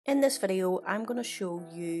In this video, I'm going to show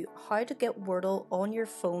you how to get Wordle on your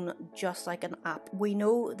phone just like an app. We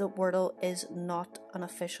know that Wordle is not an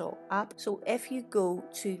official app, so if you go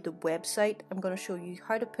to the website, I'm going to show you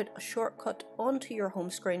how to put a shortcut onto your home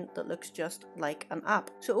screen that looks just like an app.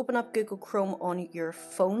 So open up Google Chrome on your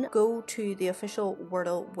phone, go to the official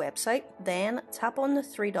Wordle website, then tap on the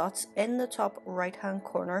three dots in the top right hand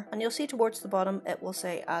corner, and you'll see towards the bottom it will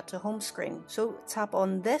say add to home screen. So tap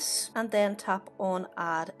on this and then tap on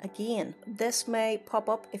add again. This may pop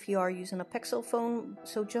up if you are using a Pixel phone,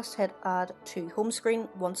 so just hit add to home screen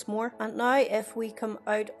once more. And now if we come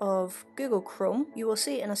out of Google Chrome, you will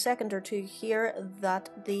see in a second or two here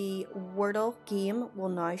that the Wordle game will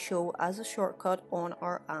now show as a shortcut on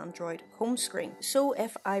our Android home screen. So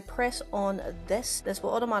if I press on this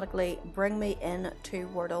will automatically bring me in to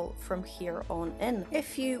Wordle from here on in.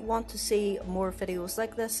 If you want to see more videos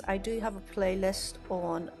like this, I do have a playlist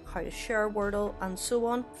on how to share Wordle and so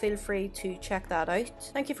on. Feel free to check that out.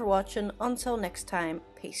 Thank you for watching. Until next time,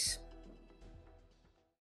 peace.